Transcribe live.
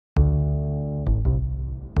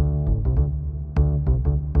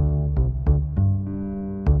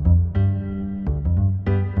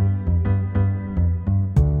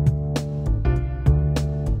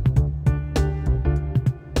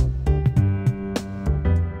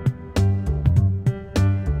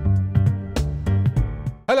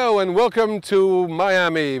and welcome to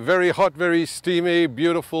Miami. Very hot, very steamy,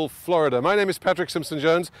 beautiful Florida. My name is Patrick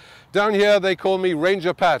Simpson-Jones. Down here they call me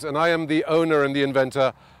Ranger Pat, and I am the owner and the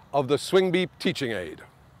inventor of the Swing Beep Teaching Aid.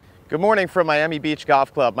 Good morning from Miami Beach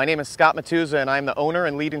Golf Club. My name is Scott Matuza and I'm the owner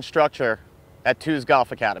and lead instructor at Two's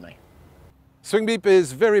Golf Academy. Swing Beep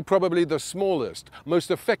is very probably the smallest,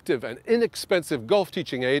 most effective and inexpensive golf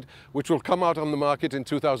teaching aid which will come out on the market in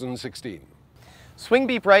 2016. Swing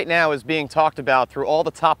Beep right now is being talked about through all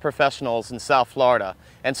the top professionals in South Florida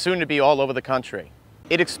and soon to be all over the country.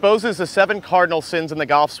 It exposes the 7 cardinal sins in the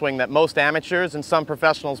golf swing that most amateurs and some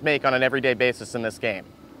professionals make on an everyday basis in this game.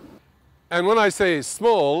 And when I say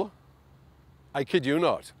small, I kid you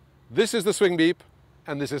not. This is the Swing Beep,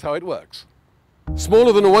 and this is how it works.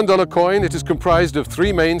 Smaller than a $1 coin, it is comprised of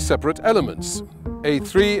 3 main separate elements: a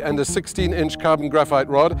 3 and a 16-inch carbon graphite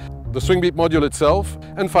rod, the Swing Beep module itself,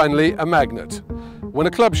 and finally a magnet. When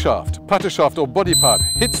a club shaft, putter shaft or body part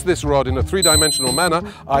hits this rod in a 3-dimensional manner,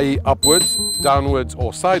 i.e. upwards, downwards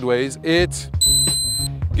or sideways, it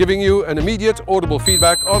giving you an immediate audible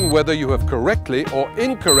feedback on whether you have correctly or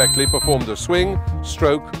incorrectly performed a swing,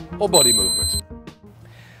 stroke or body movement.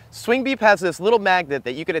 Swing Beep has this little magnet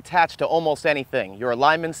that you could attach to almost anything. Your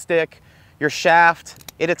alignment stick, your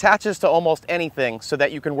shaft. It attaches to almost anything so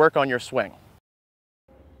that you can work on your swing.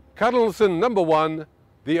 Cardinal sin number 1,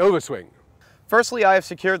 the overswing. Firstly, I have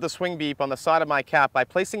secured the Swing Beep on the side of my cap by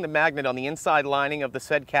placing the magnet on the inside lining of the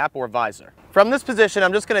said cap or visor. From this position,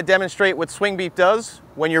 I'm just going to demonstrate what Swing Beep does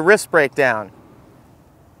when your wrists break down.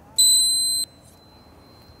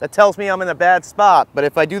 That tells me I'm in a bad spot, but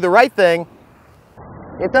if I do the right thing,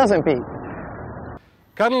 it doesn't beep.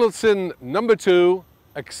 Cardinal sin number 2,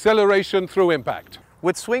 acceleration through impact.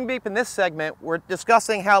 With Swing Beep in this segment, we're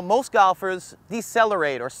discussing how most golfers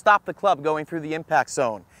decelerate or stop the club going through the impact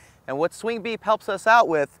zone. And what Swing Beep helps us out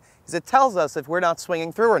with is it tells us if we're not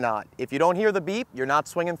swinging through or not. If you don't hear the beep, you're not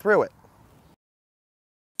swinging through it.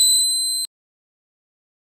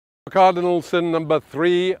 Cardinal sin number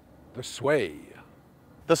 3, the sway.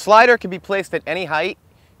 The slider can be placed at any height,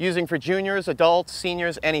 using for juniors, adults,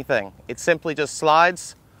 seniors, anything. It simply just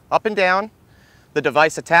slides up and down, the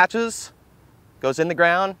device attaches, goes in the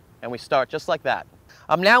ground, and we start just like that.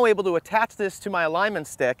 I'm now able to attach this to my alignment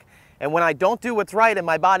stick, and when I don't do what's right and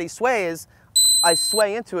my body sways, I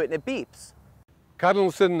sway into it and it beeps.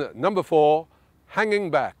 Cardinal sin number 4, hanging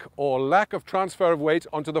back or lack of transfer of weight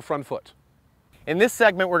onto the front foot. In this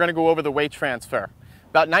segment, we're going to go over the weight transfer.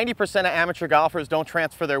 About 90% of amateur golfers don't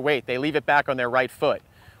transfer their weight. They leave it back on their right foot.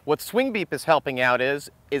 What Swing Beep is helping out is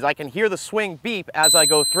I can hear the swing beep as I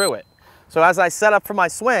go through it. So as I set up for my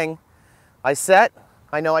swing, I set,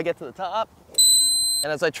 I know I get to the top,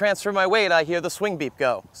 and as I transfer my weight, I hear the swing beep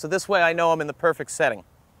go. So this way I know I'm in the perfect setting.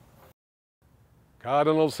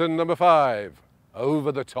 Cardinal sin number 5,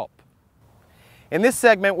 over the top. In this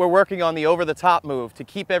segment, we're working on the over the top move to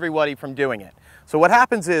keep everybody from doing it. So what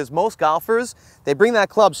happens is most golfers, they bring that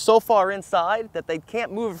club so far inside that they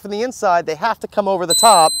can't move it from the inside. They have to come over the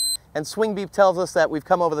top, and Swing Beep tells us that we've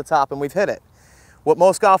come over the top and we've hit it. What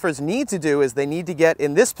most golfers need to do is they need to get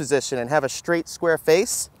in this position and have a straight square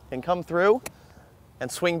face and come through,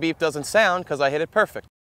 and Swing Beep doesn't sound because I hit it perfect.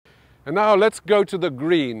 And now let's go to the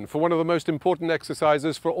green for one of the most important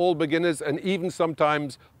exercises for all beginners and even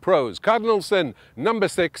sometimes pros. Cardinal sin number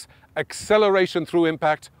 6, acceleration through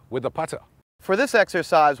impact with the putter. For this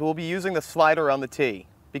exercise, we'll be using the slider on the tee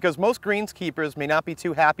because most greenskeepers may not be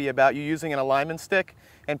too happy about you using an alignment stick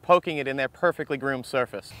and poking it in their perfectly groomed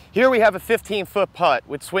surface. Here we have a 15-foot putt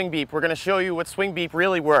with Swing Beep. We're going to show you what Swing Beep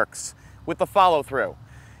really works with the follow-through.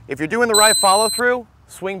 If you're doing the right follow-through,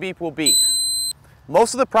 Swing Beep will beep.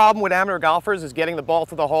 Most of the problem with amateur golfers is getting the ball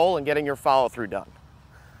to the hole and getting your follow-through done.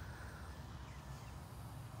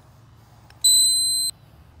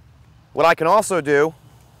 What I can also do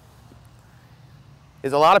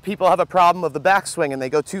is a lot of people have a problem of the backswing and they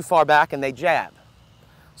go too far back and they jab.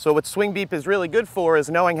 So what Swing Beep is really good for is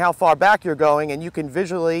knowing how far back you're going, and you can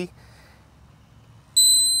visually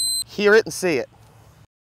hear it and see it.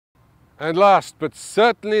 And last but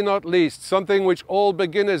certainly not least, something which all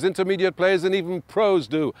beginners, intermediate players and even pros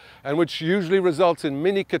do, and which usually results in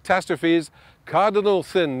mini catastrophes, cardinal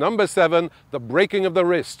sin number 7, the breaking of the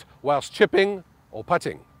wrist whilst chipping or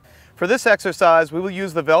putting. For this exercise, we will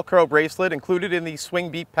use the Velcro bracelet included in the Swing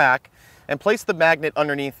Beep pack and place the magnet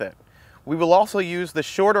underneath it. We will also use the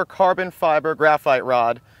shorter carbon fiber graphite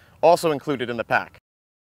rod, also included in the pack.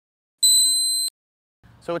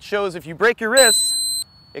 So it shows if you break your wrists,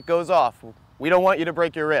 it goes off. We don't want you to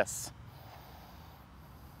break your wrists.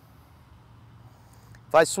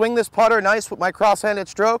 If I swing this putter nice with my cross-handed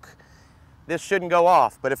stroke, this shouldn't go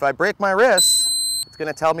off. But if I break my wrists, it's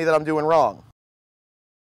going to tell me that I'm doing wrong.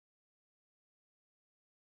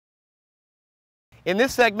 In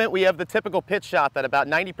this segment, we have the typical pitch shot that about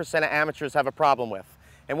 90% of amateurs have a problem with.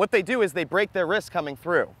 And what they do is they break their wrist coming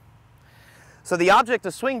through. So the object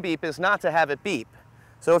of swing beep is not to have it beep.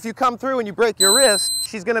 So if you come through and you break your wrist,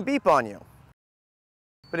 she's going to beep on you.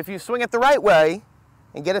 But if you swing it the right way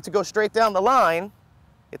and get it to go straight down the line,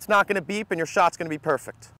 it's not going to beep and your shot's going to be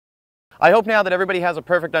perfect. I hope now that everybody has a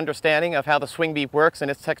perfect understanding of how the swing beep works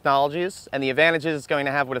and its technologies and the advantages it's going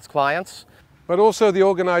to have with its clients. But also the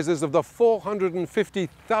organizers of the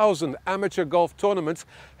 450,000 amateur golf tournaments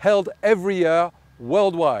held every year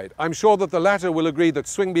worldwide. I'm sure that the latter will agree that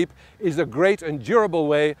swing beep is a great and durable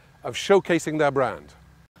way of showcasing their brand.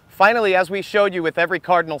 Finally, as we showed you with every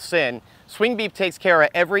cardinal sin, swing beep takes care of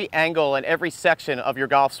every angle and every section of your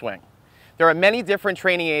golf swing. There are many different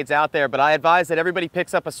training aids out there, but I advise that everybody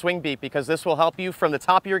picks up a swing beep because this will help you from the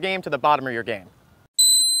top of your game to the bottom of your game.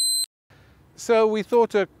 So we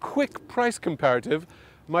thought a quick price comparative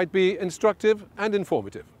might be instructive and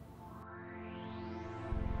informative.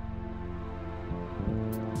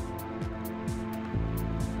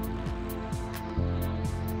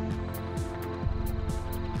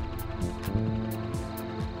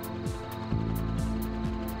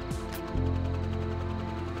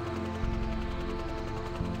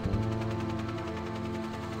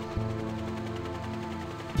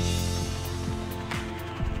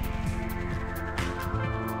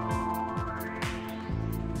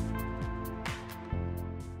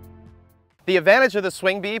 The advantage of the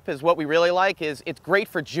swing beep is what we really like is it's great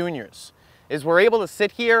for juniors. We're able to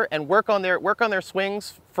sit here and work on their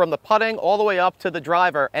swings from the putting all the way up to the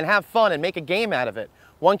driver and have fun and make a game out of it.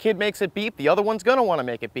 One kid makes it beep, the other one's going to want to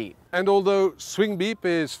make it beep. And although swing beep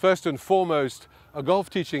is first and foremost a golf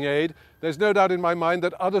teaching aid, there's no doubt in my mind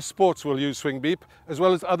that other sports will use swing beep, as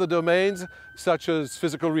well as other domains such as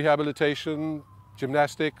physical rehabilitation,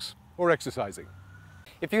 gymnastics, or exercising.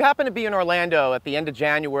 If you happen to be in Orlando at the end of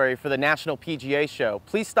January for the National PGA show,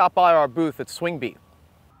 please stop by our booth at Swing Beep.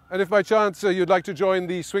 And if by chance you'd like to join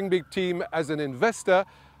the Swing Beep team as an investor,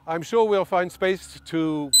 I'm sure we'll find space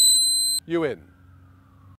to you in.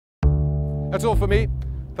 That's all for me.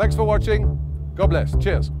 Thanks for watching. God bless.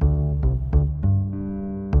 Cheers.